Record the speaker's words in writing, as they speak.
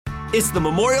It's the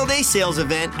Memorial Day sales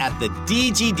event at the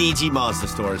DGDG Mazda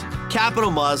stores.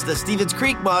 Capital Mazda, Stevens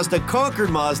Creek Mazda, Concord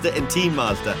Mazda, and Team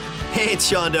Mazda. Hey, it's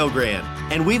Sean Delgrand.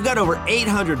 And we've got over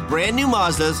 800 brand new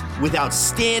Mazdas with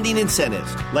outstanding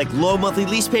incentives, like low monthly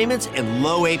lease payments and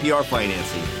low APR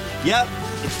financing. Yep,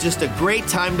 it's just a great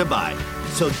time to buy.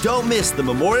 So don't miss the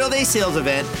Memorial Day sales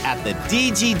event at the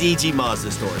DGDG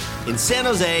Mazda stores in San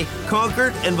Jose,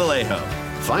 Concord, and Vallejo.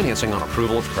 Financing on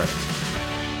approval of credit.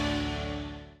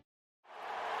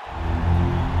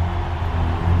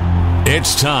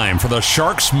 It's time for the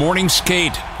Sharks Morning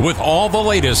Skate with all the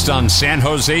latest on San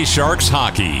Jose Sharks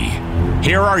hockey.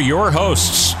 Here are your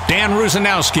hosts, Dan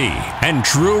Rusanowski and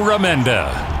Drew Remenda.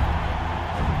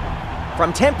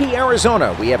 From Tempe,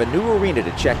 Arizona, we have a new arena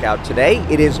to check out today.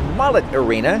 It is Mullet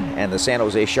Arena, and the San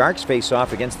Jose Sharks face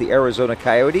off against the Arizona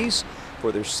Coyotes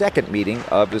for their second meeting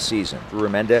of the season. Drew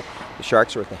Remenda, the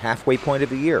Sharks are at the halfway point of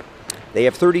the year. They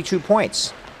have 32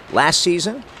 points. Last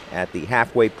season, at the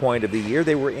halfway point of the year,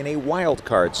 they were in a wild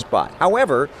card spot.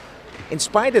 However, in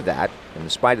spite of that, and in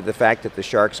spite of the fact that the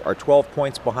Sharks are 12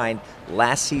 points behind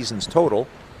last season's total,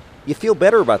 you feel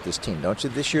better about this team, don't you,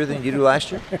 this year than you do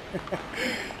last year?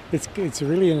 It's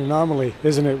really an anomaly,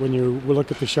 isn't it, when you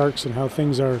look at the Sharks and how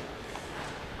things are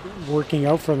working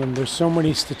out for them. There's so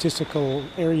many statistical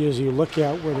areas you look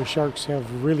at where the Sharks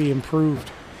have really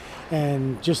improved.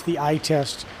 And just the eye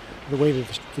test, the way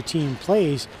that the team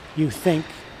plays, you think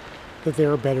that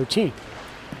they're a better team.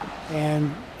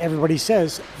 And everybody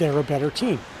says they're a better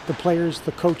team. The players,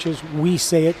 the coaches, we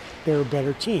say it, they're a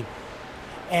better team.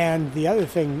 And the other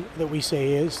thing that we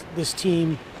say is this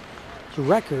team's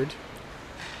record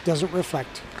doesn't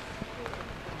reflect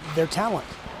their talent.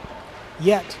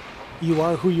 Yet, you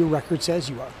are who your record says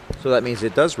you are. So that means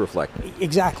it does reflect.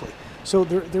 Exactly. So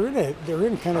they're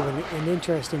in kind of an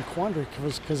interesting quandary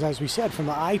because, as we said, from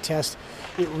the eye test,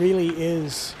 it really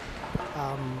is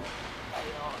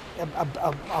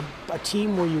a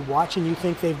team where you watch and you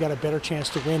think they've got a better chance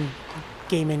to win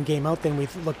game in, game out than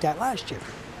we've looked at last year.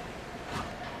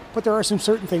 But there are some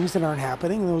certain things that aren't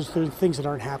happening. Those things that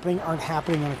aren't happening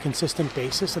on a consistent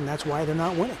basis, and that's why they're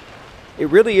not winning. It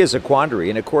really is a quandary.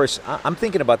 And, of course, I'm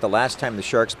thinking about the last time the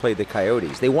Sharks played the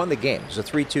Coyotes. They won the game. It was a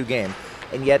 3-2 game.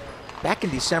 And yet, back in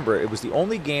December, it was the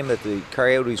only game that the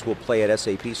Coyotes will play at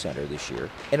SAP Center this year.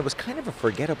 And it was kind of a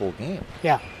forgettable game.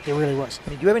 Yeah, it really was.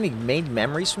 I mean, do you have any main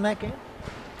memories from that game?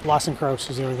 Lawson Crouse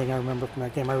is the only thing I remember from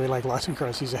that game. I really like Lawson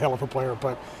Crouse. He's a hell of a player,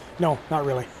 but no, not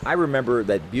really. I remember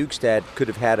that Bukestad could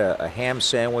have had a ham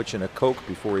sandwich and a Coke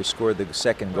before he scored the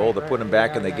second goal to put him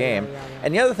back in the game.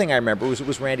 And the other thing I remember was it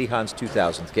was Randy Hahn's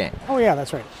 2000th game. Oh yeah,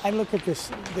 that's right. I look at this.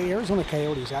 The Arizona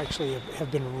Coyotes actually have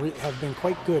been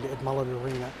quite good at Mullet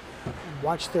Arena.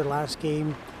 Watched their last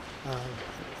game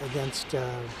against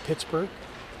Pittsburgh.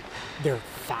 They're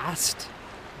fast.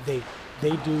 They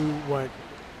do what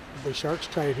the Sharks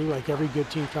try to do, like every good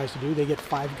team tries to do. They get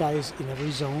 5 guys in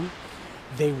every zone.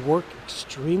 They work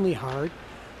extremely hard.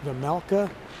 Vejmelka,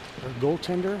 their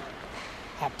goaltender,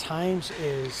 at times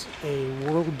is a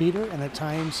world beater, and at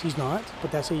times he's not.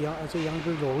 But that's a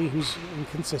younger goalie who's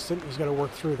inconsistent. He's got to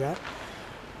work through that.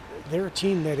 They're a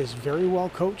team that is very well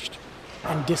coached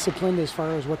and disciplined as far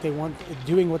as what they want,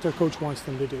 doing what their coach wants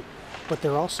them to do. But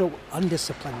they're also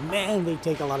undisciplined. Man, they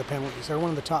take a lot of penalties. They're one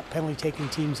of the top penalty-taking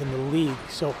teams in the league.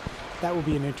 So that will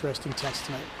be an interesting test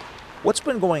tonight. What's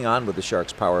been going on with the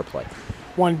Sharks' power play?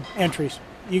 One, entries.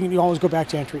 You always go back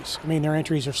to entries. I mean, their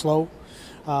entries are slow.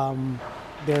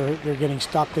 They're getting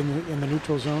stopped in the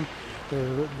neutral zone.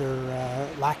 Their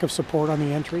lack of support on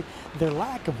the entry. Their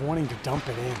lack of wanting to dump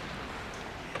it in.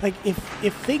 Like,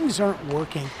 if things aren't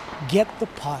working, get the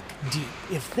puck deep.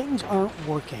 If things aren't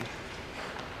working,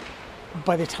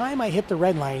 by the time I hit the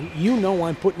red line, you know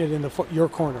I'm putting it in your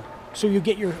corner. So you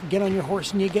get on your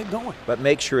horse and you get going. But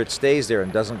make sure it stays there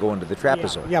and doesn't go into the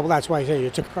trapezoid. Yeah, well, that's why I say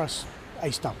it's a cross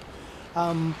ice dump.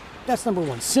 That's number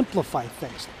one. Simplify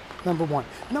things. Number one.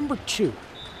 Number two,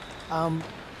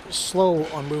 slow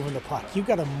on moving the puck. You've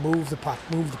got to move the puck.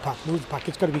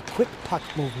 It's got to be quick puck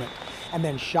movement. And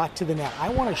then shot to the net. I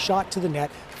want a shot to the net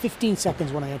 15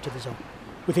 seconds when I enter the zone.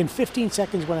 Within 15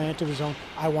 seconds when I enter the zone,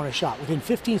 I want a shot. Within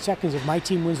 15 seconds, if my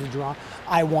team wins the draw,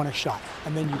 I want a shot.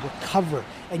 And then you recover.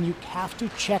 And you have to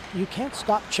check. You can't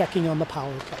stop checking on the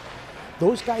power play.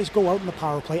 Those guys go out in the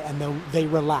power play and they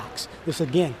relax. This,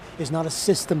 again, is not a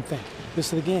system thing.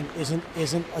 This, again,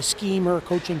 isn't a scheme or a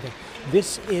coaching thing.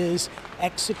 This is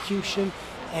execution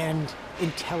and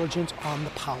intelligence on the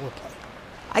power play.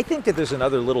 I think that there's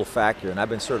another little factor, and I've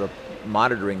been sort of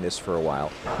monitoring this for a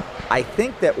while. I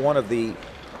think that one of the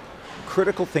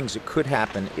critical things that could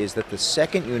happen is that the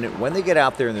second unit, when they get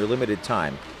out there in their limited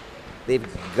time,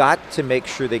 they've got to make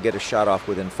sure they get a shot off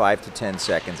within 5 to 10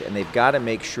 seconds, and they've got to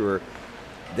make sure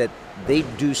that they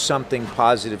do something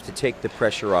positive to take the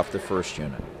pressure off the first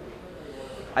unit.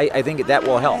 I think that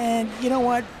will help. And you know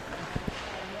what?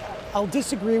 I'll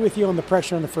disagree with you on the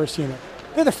pressure on the first unit.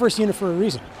 They're the first unit for a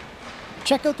reason.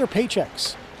 Check out their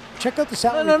paychecks. Check out the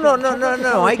salary.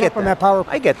 No. I get that. Power.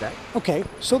 I get that. Okay,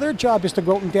 so their job is to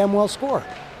go out and damn well score,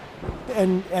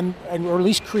 and or at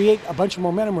least create a bunch of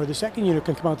momentum where the second unit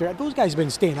can come out there. Those guys have been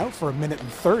staying out for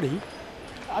 1:30.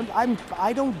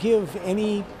 I don't give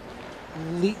any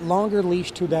longer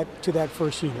leash to that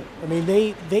first unit. I mean,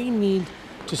 they need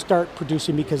to start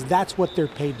producing because that's what they're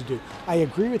paid to do. I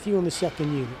agree with you on the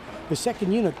second unit. The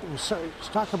second unit, let's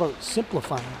talk about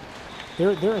simplifying.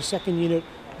 They're a second unit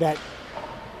that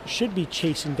should be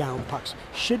chasing down pucks,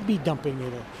 should be dumping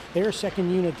it in. They're a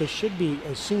second unit that should be,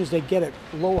 as soon as they get it,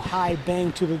 low, high,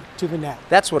 bang to the net.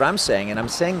 That's what I'm saying, and I'm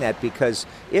saying that because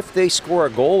if they score a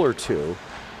goal or two,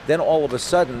 then all of a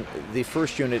sudden the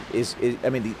first unit is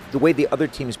the way the other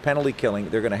team's penalty killing,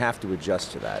 they're going to have to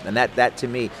adjust to that. And that to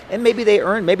me, and maybe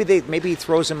maybe he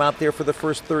throws them out there for the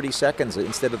first 30 seconds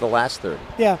instead of the last 30.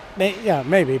 Yeah,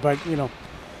 maybe, but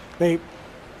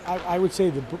I would say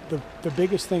the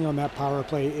biggest thing on that power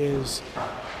play is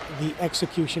the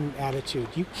execution attitude.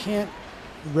 You can't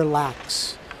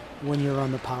relax when you're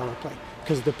on the power play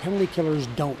because the penalty killers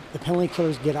don't. The penalty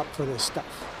killers get up for this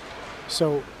stuff.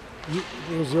 So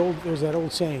there's that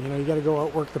old saying, you got to go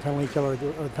outwork the penalty killer, or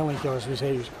the penalty killers. We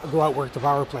say go outwork the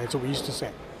power play. That's what we used to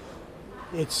say.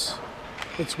 It's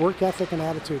work ethic and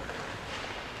attitude.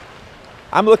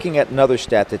 I'm looking at another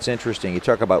stat that's interesting. You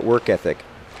talk about work ethic.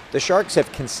 The Sharks have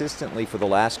consistently, for the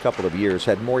last couple of years,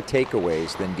 had more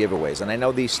takeaways than giveaways. And I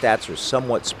know these stats are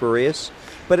somewhat spurious,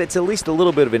 but it's at least a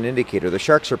little bit of an indicator. The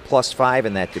Sharks are +5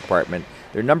 in that department.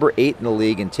 They're number 8 in the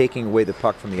league in taking away the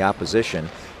puck from the opposition.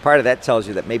 Part of that tells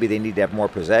you that maybe they need to have more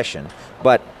possession.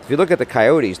 But if you look at the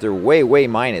Coyotes, they're way, way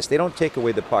minus. They don't take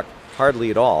away the puck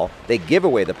hardly at all. They give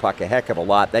away the puck a heck of a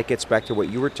lot. That gets back to what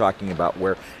you were talking about,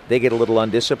 where they get a little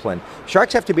undisciplined.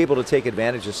 Sharks have to be able to take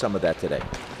advantage of some of that today.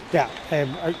 Yeah,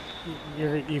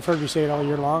 you've heard me say it all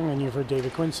year long, and you've heard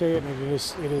David Quinn say it, and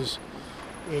it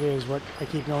is what I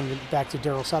keep going back to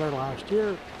Daryl Sutter last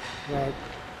year, that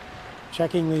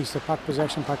checking leads to puck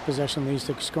possession leads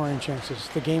to scoring chances.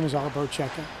 The game is all about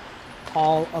checking.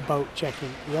 All about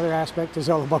checking. The other aspect is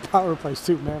all about power plays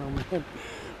too, man. Oh man.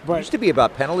 But it used to be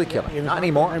about penalty killing, not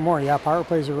anymore. Yeah, power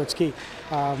plays are what's key.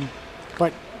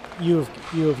 But you've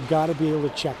got to be able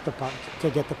to check the puck to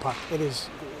get the puck.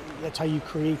 That's how you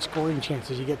create scoring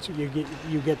chances. You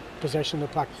get possession of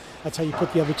the puck. That's how you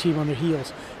put the other team on their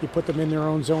heels. You put them in their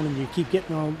own zone, and you keep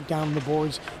getting them down the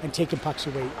boards and taking pucks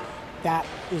away. That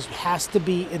has to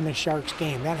be in the Sharks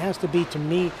game. That has to be, to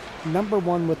me, number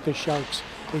one with the Sharks,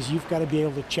 is you've got to be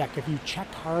able to check. If you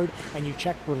check hard and you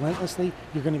check relentlessly,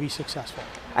 you're going to be successful.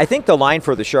 I think the line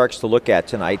for the Sharks to look at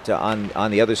tonight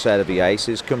on the other side of the ice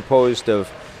is composed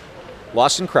of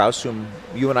Lawson Crouse, whom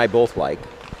you and I both like,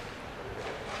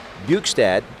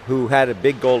 Bukestad, who had a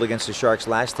big goal against the Sharks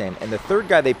last time, and the third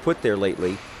guy they put there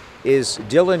lately is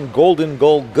Dylan Golden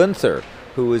Goal Guenther,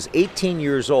 who is 18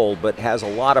 years old but has a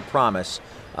lot of promise.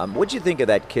 What do you think of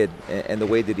that kid and the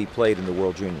way that he played in the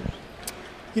World Juniors?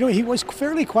 He was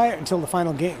fairly quiet until the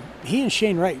final game. He and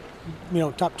Shane Wright,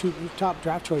 top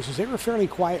draft choices, they were fairly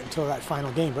quiet until that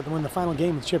final game. But when the final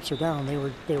game, the chips are down,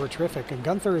 they were terrific. And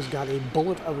Guenther has got a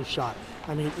bullet of a shot.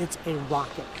 I mean, it's a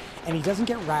rocket, and he doesn't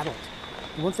get rattled.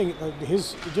 One thing,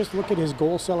 just look at his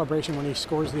goal celebration when he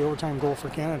scores the overtime goal for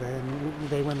Canada and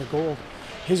they win the gold.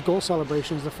 His goal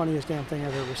celebration is the funniest damn thing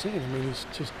I've ever seen. I mean, he's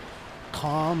just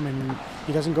calm and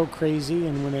he doesn't go crazy.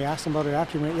 And when they asked him about it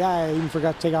after, he went, "Yeah, I even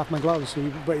forgot to take off my gloves."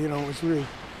 It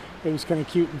was kind of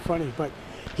cute and funny. But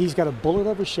he's got a bullet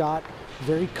of a shot.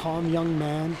 Very calm young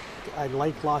man. I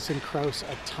like Lawson Crouse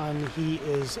a ton.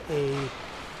 He's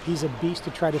a beast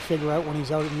to try to figure out when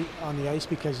he's out on the ice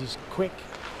because he's quick.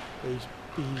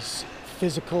 He's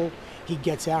physical. He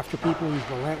gets after people. He's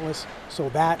relentless. So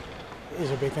that is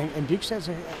a big thing. And Bukestad's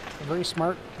a very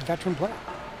smart veteran player.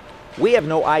 We have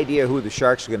no idea who the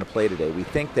Sharks are going to play today. We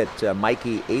think that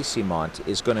Mikey Eyssimont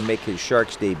is going to make his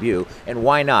Sharks debut, and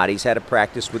why not? He's had a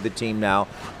practice with the team now.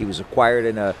 He was acquired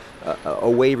in a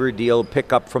waiver deal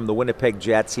pickup from the Winnipeg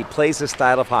Jets. He plays a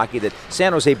style of hockey that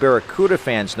San Jose Barracuda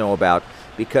fans know about.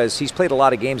 because he's played a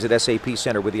lot of games at SAP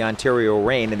Center with the Ontario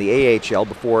Reign in the AHL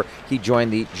before he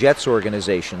joined the Jets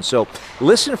organization. So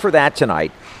listen for that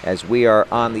tonight as we are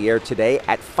on the air today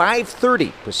at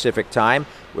 5:30 Pacific time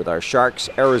with our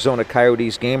Sharks-Arizona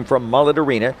Coyotes game from Mullet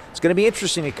Arena. It's going to be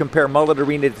interesting to compare Mullet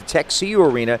Arena to TechCU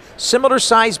Arena,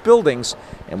 similar-sized buildings,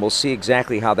 and we'll see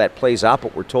exactly how that plays out,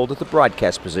 but we're told that the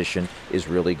broadcast position is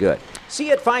really good. See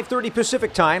you at 5:30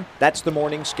 Pacific time. That's the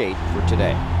morning skate for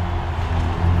today.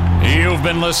 You've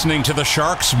been listening to the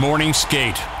Sharks Morning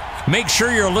Skate. Make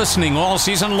sure you're listening all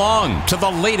season long to the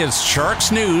latest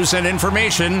Sharks news and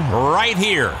information right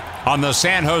here on the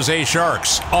San Jose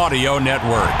Sharks Audio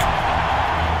Network.